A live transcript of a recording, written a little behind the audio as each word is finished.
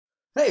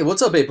Hey,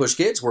 what's up, A-Push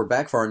kids? We're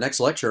back for our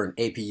next lecture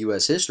in AP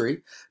US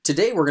History.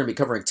 Today we're going to be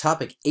covering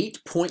topic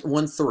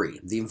 8.13,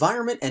 the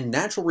environment and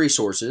natural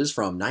resources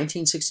from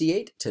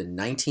 1968 to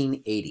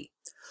 1980.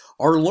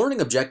 Our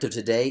learning objective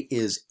today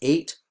is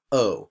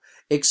 8.0.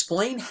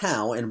 Explain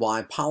how and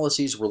why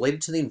policies related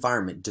to the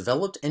environment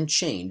developed and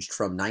changed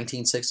from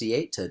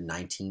 1968 to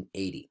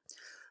 1980.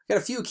 Got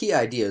a few key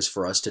ideas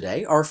for us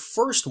today. Our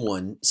first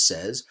one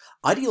says,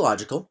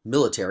 ideological,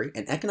 military,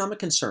 and economic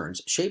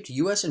concerns shaped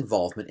U.S.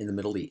 involvement in the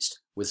Middle East,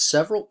 with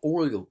several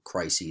oil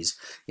crises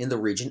in the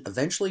region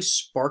eventually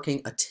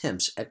sparking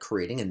attempts at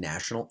creating a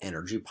national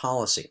energy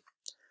policy.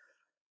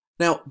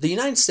 Now, the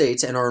United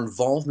States and our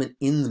involvement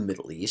in the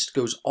Middle East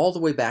goes all the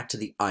way back to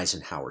the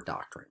Eisenhower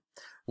Doctrine,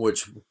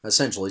 which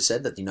essentially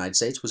said that the United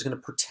States was going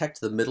to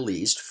protect the Middle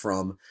East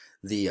from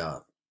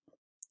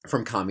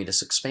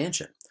communist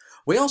expansion.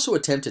 We also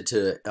attempted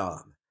to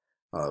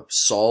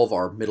solve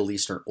our Middle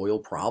Eastern oil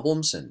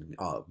problems and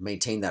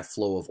maintain that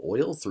flow of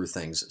oil through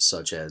things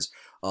such as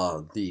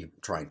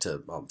trying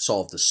to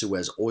solve the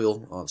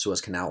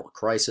Suez Canal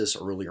crisis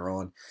earlier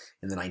on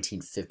in the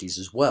 1950s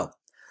as well.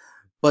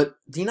 But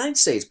the United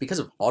States, because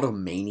of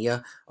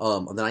automania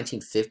of the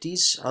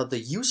 1950s, the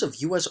use of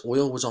U.S.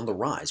 oil was on the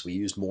rise. We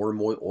used more and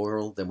more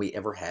oil than we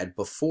ever had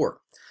before.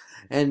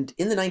 And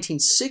in the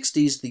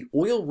 1960s, the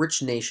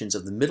oil-rich nations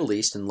of the Middle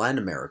East and Latin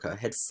America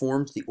had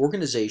formed the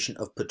Organization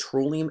of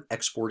Petroleum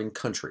Exporting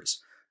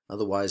Countries,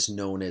 otherwise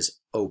known as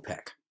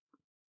OPEC.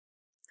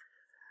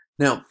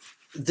 Now,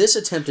 this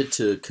attempted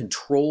to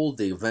control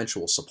the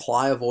eventual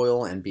supply of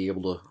oil and be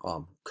able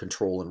to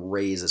control and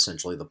raise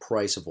essentially the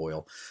price of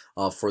oil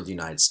for the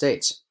United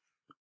States.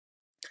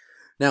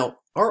 Now,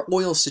 our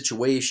oil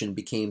situation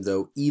became,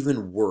 though,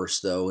 even worse,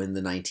 though, in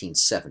the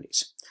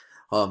 1970s.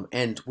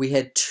 And we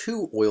had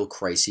two oil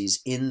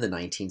crises in the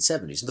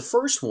 1970s. The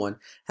first one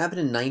happened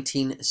in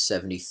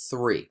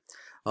 1973.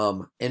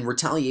 In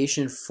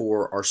retaliation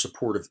for our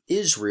support of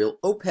Israel,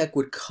 OPEC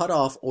would cut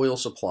off oil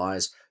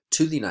supplies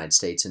to the United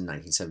States in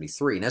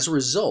 1973. And as a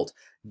result,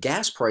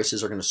 gas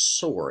prices are going to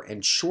soar,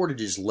 and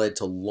shortages led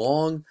to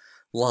long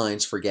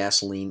lines for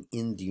gasoline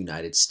in the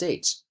United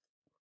States.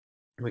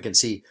 We can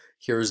see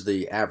here's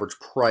the average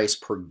price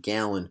per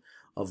gallon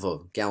of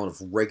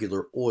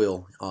regular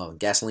oil,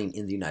 gasoline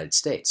in the United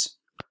States.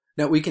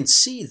 Now we can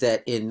see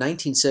that in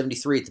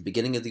 1973, at the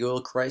beginning of the oil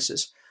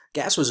crisis,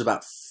 gas was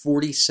about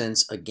 40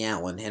 cents a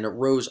gallon, and it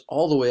rose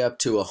all the way up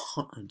to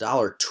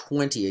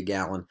 $1.20 a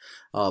gallon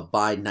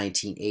by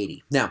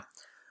 1980. Now,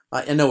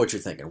 I know what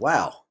you're thinking.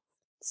 Wow,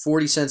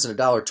 40 cents and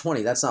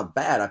 $1.20, that's not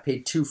bad. I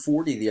paid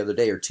 $2.40 the other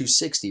day, or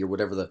 $2.60, or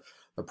whatever the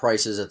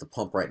price is at the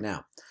pump right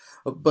now.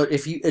 But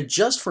if you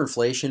adjust for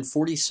inflation,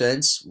 40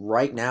 cents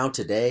right now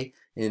today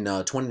in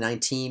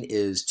 2019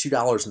 is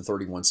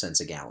 $2.31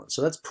 a gallon.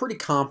 So that's pretty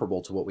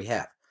comparable to what we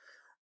have.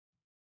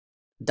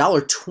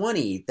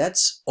 $1.20,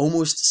 that's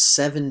almost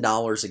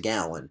 $7 a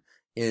gallon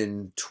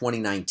in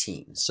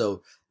 2019.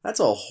 So that's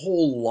a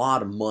whole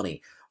lot of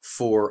money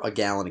for a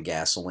gallon of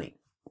gasoline.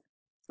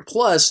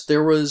 Plus,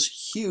 there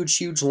was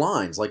huge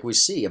lines like we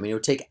see. I mean, it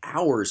would take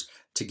hours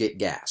to get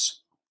gas.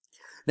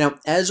 Now,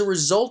 as a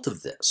result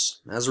of this,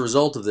 in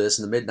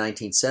the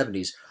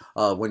mid-1970s,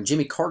 when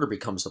Jimmy Carter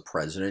becomes the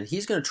president,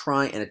 he's going to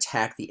try and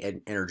attack the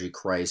energy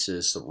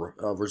crisis, the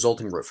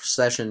resulting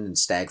recession and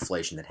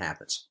stagflation that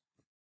happens.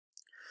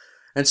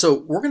 And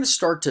so we're going to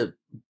start to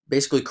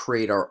basically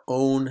create our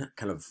own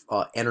kind of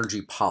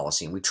energy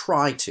policy, and we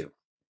try to.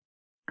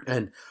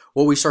 And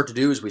what we start to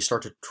do is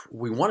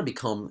we want to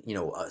become,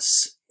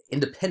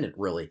 independent,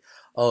 really,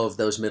 of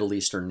those Middle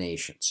Eastern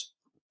nations.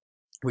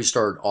 We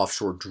start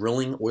offshore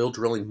drilling, oil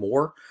drilling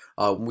more.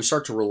 We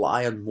start to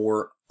rely on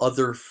more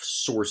other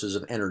sources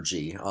of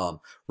energy,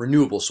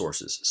 renewable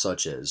sources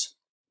such as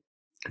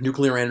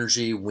nuclear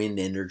energy, wind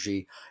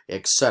energy,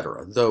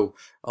 etc. Though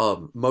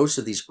most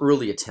of these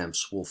early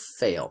attempts will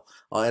fail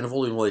and have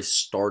only really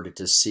started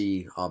to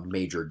see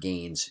major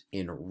gains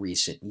in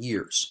recent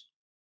years.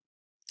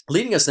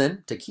 Leading us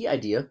then to key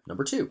idea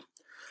number 2.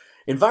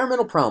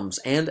 Environmental problems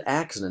and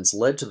accidents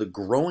led to the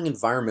growing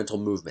environmental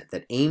movement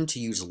that aimed to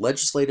use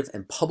legislative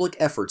and public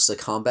efforts to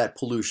combat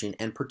pollution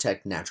and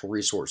protect natural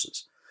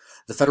resources.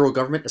 The federal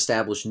government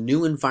established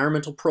new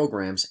environmental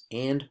programs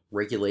and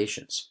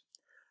regulations.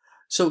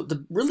 So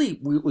what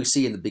we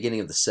see in the beginning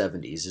of the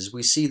 70s is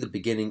we see the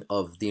beginning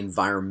of the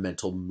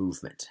environmental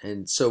movement.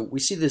 And so we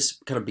see this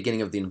kind of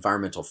beginning of the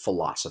environmental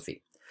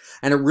philosophy.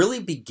 And it really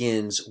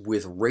begins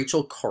with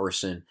Rachel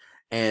Carson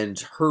and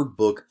her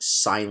book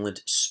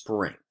Silent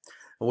Spring,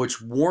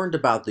 which warned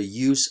about the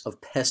use of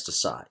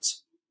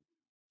pesticides.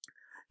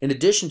 In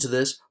addition to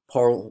this,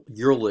 Paul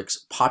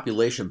Ehrlich's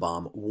population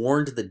bomb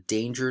warned the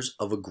dangers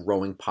of a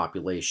growing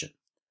population.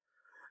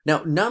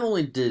 Now, not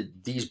only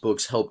did these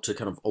books help to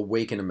kind of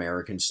awaken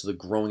Americans to the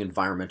growing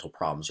environmental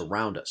problems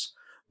around us,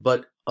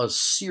 but a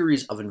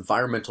series of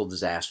environmental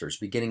disasters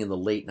beginning in the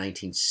late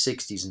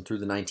 1960s and through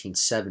the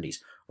 1970s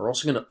are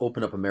also going to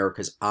open up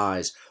America's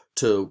eyes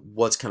to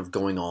what's kind of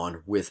going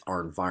on with our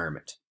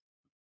environment.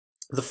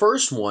 The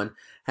first one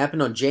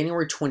happened on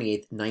January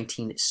 28,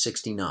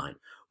 1969,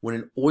 when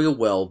an oil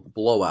well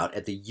blowout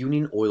at the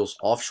Union Oil's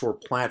offshore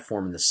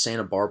platform in the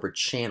Santa Barbara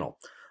Channel,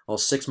 while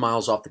 6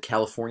 miles off the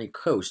California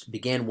coast,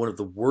 began one of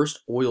the worst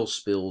oil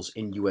spills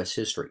in U.S.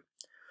 history.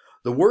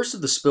 The worst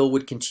of the spill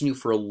would continue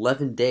for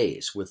 11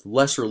 days, with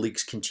lesser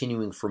leaks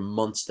continuing for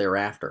months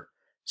thereafter.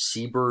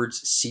 Seabirds,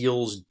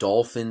 seals,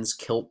 dolphins,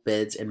 kelp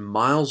beds, and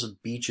miles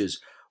of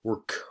beaches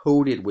were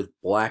coated with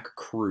black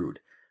crude.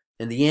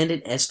 In the end,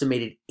 an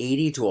estimated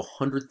 80 to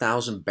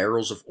 100,000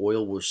 barrels of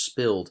oil were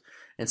spilled,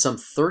 and some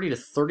 30 to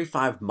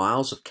 35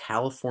 miles of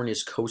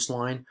California's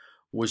coastline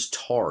was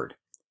tarred.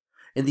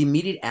 In the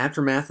immediate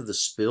aftermath of the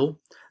spill,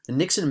 the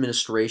Nixon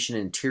administration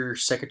and Interior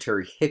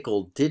Secretary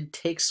Hickel did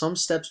take some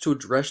steps to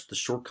address the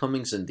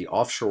shortcomings in the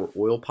offshore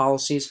oil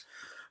policies.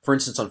 For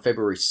instance, on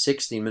February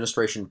 6, the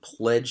administration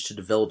pledged to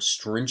develop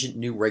stringent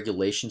new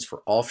regulations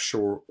for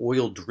offshore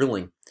oil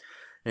drilling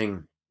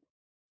and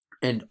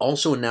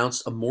also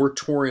announced a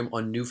moratorium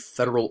on new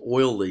federal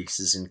oil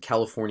leases in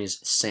California's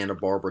Santa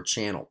Barbara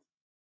Channel.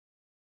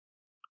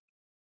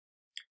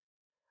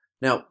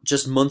 Now,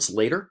 just months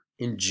later,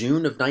 in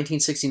June of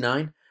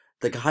 1969,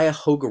 the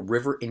Cuyahoga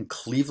River in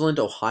Cleveland,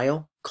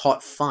 Ohio,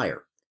 caught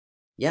fire.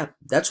 Yeah,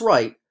 that's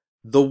right.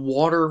 The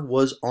water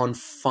was on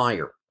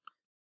fire.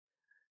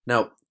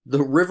 Now,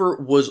 the river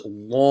was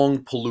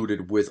long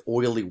polluted with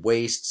oily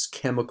wastes,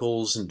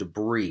 chemicals, and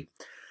debris.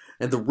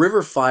 And the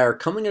river fire,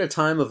 coming at a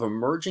time of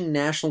emerging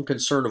national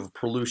concern of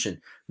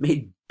pollution,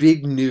 made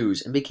big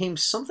news and became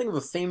something of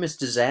a famous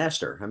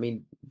disaster. I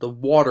mean, the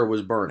water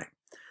was burning.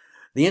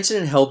 The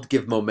incident helped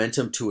give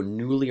momentum to a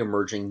newly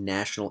emerging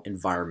national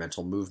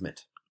environmental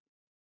movement.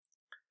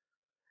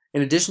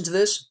 In addition to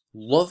this,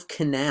 Love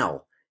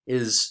Canal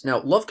was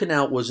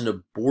an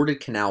aborted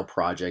canal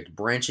project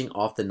branching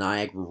off the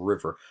Niagara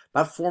River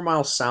about 4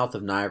 miles south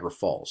of Niagara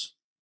Falls.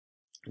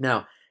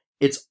 Now,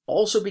 it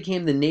also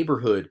became the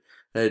neighborhood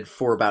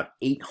for about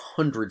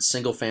 800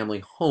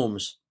 single-family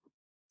homes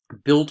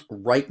built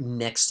right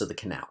next to the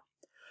canal.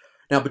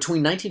 Now,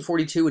 between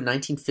 1942 and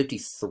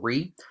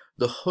 1953,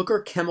 the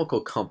Hooker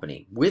Chemical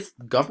Company, with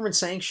government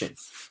sanction,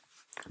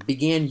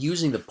 began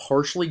using the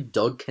partially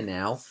dug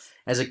canal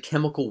as a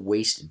chemical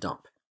waste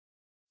dump.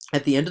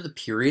 At the end of the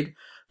period,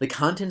 the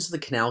contents of the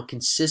canal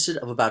consisted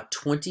of about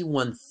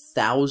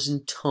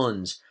 21,000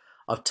 tons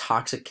of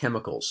toxic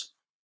chemicals,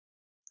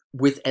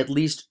 with at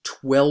least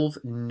 12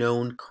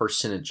 known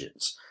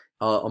carcinogens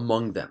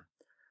among them.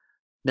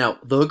 Now,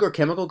 the Hooker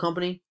Chemical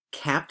Company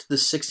capped the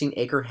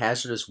 16-acre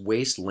hazardous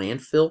waste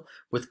landfill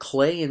with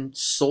clay and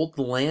sold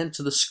the land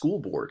to the school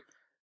board.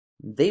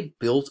 They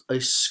built a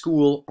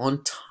school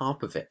on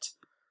top of it.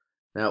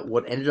 Now,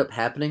 what ended up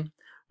happening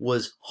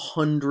was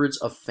hundreds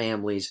of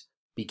families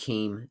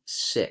became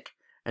sick,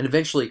 and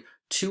eventually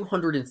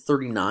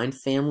 239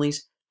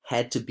 families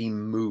had to be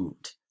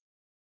moved.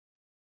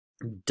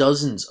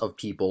 Dozens of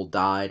people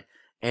died,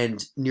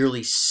 and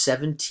nearly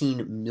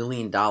 $17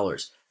 million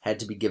had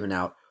to be given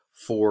out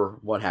for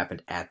what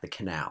happened at the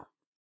canal.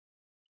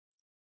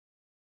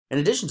 In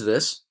addition to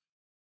this,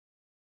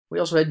 we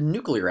also had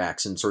nuclear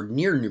accidents or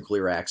near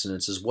nuclear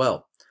accidents as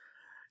well.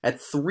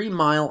 At 3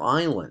 Mile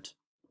Island,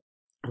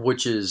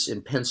 which is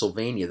in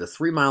Pennsylvania, the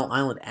 3 Mile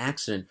Island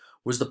accident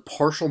was the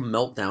partial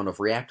meltdown of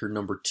reactor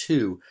number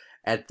 2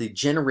 at the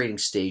generating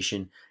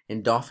station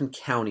in Dauphin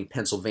County,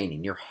 Pennsylvania,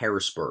 near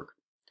Harrisburg.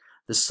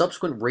 The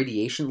subsequent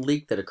radiation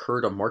leak that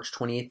occurred on March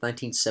 28,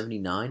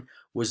 1979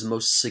 was the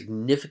most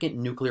significant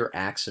nuclear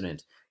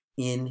accident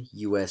in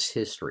U.S.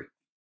 history.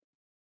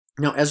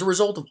 Now, as a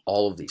result of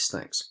all of these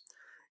things,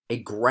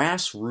 a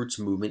grassroots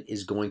movement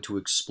is going to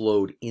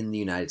explode in the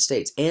United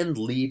States and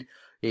lead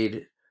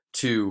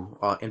to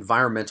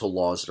environmental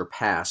laws that are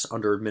passed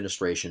under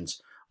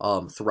administrations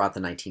throughout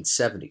the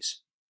 1970s.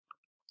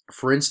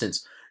 For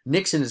instance,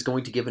 Nixon is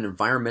going to give an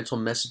environmental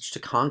message to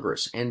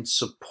Congress and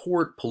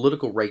support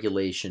political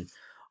regulation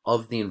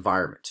of the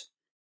environment.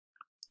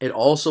 It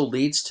also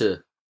leads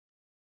to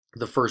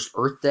the first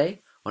Earth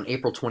Day on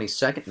April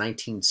 22nd,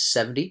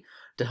 1970,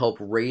 to help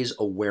raise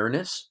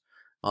awareness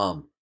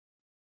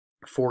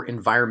for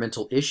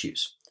environmental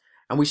issues.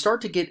 And we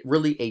start to get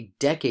really a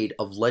decade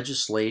of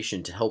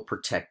legislation to help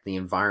protect the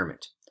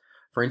environment.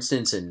 For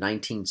instance, in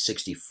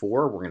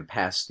 1964, we're going to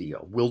pass the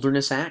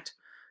Wilderness Act.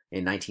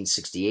 In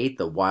 1968,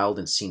 the Wild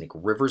and Scenic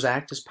Rivers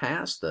Act is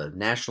passed. The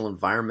National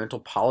Environmental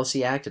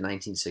Policy Act in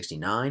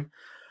 1969.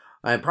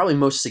 And probably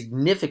most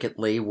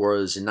significantly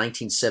was in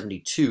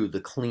 1972,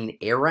 the Clean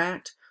Air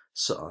Act,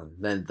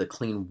 then the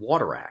Clean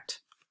Water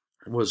Act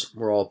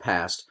were all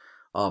passed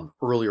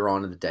earlier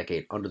on in the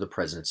decade under the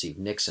presidency of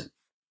Nixon.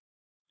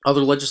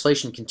 Other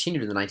legislation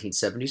continued in the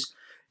 1970s,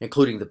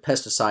 including the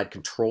Pesticide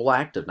Control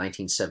Act of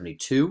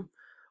 1972,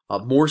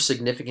 more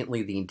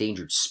significantly the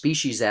Endangered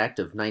Species Act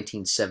of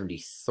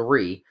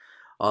 1973,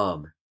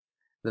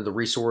 then the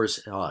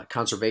Resource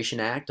Conservation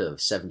Act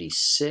of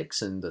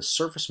 76, and the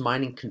Surface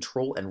Mining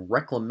Control and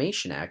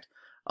Reclamation Act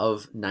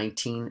of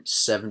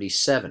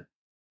 1977.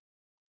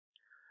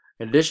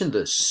 In addition,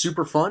 the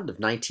Superfund of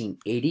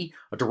 1980,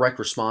 a direct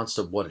response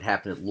to what had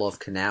happened at Love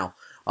Canal,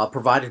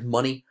 provided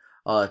money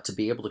to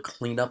be able to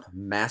clean up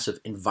massive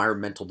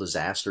environmental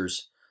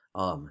disasters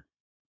um,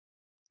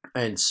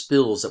 and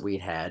spills that we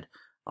had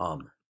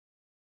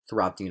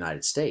throughout the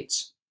United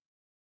States.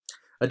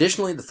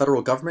 Additionally, the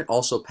federal government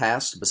also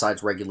passed,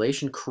 besides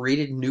regulation,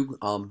 created new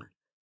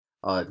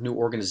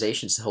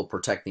organizations to help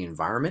protect the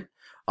environment.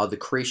 The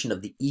creation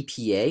of the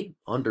EPA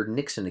under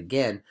Nixon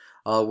again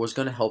was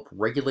going to help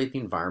regulate the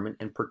environment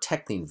and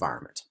protect the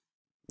environment.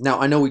 Now,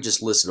 I know we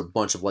just listed a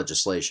bunch of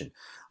legislation.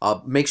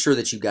 Make sure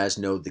that you guys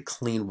know the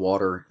Clean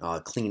Water,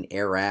 Clean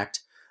Air Act,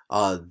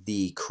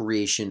 the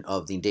creation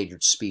of the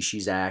Endangered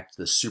Species Act,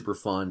 the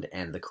Superfund,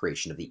 and the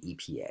creation of the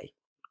EPA.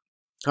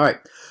 All right,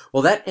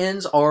 well, that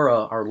ends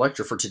our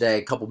lecture for today.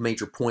 A couple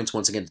major points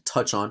once again to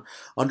touch on.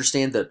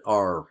 Understand that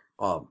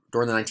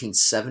during the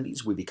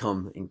 1970s, we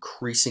become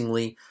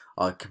increasingly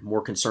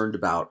more concerned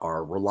about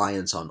our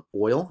reliance on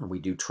oil, and we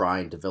do try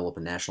and develop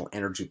a national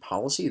energy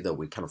policy, though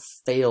we kind of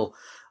fail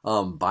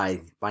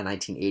by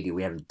 1980.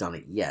 We haven't done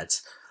it yet.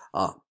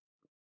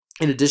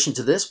 In addition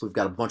to this, we've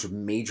got a bunch of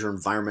major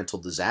environmental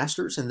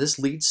disasters, and this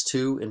leads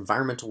to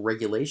environmental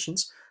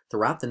regulations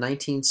throughout the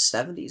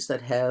 1970s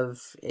that have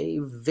a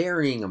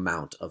varying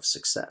amount of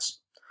success.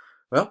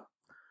 Well,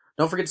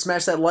 don't forget to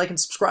smash that like and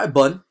subscribe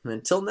button. And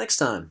until next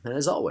time, and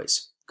as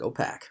always, go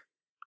Pack.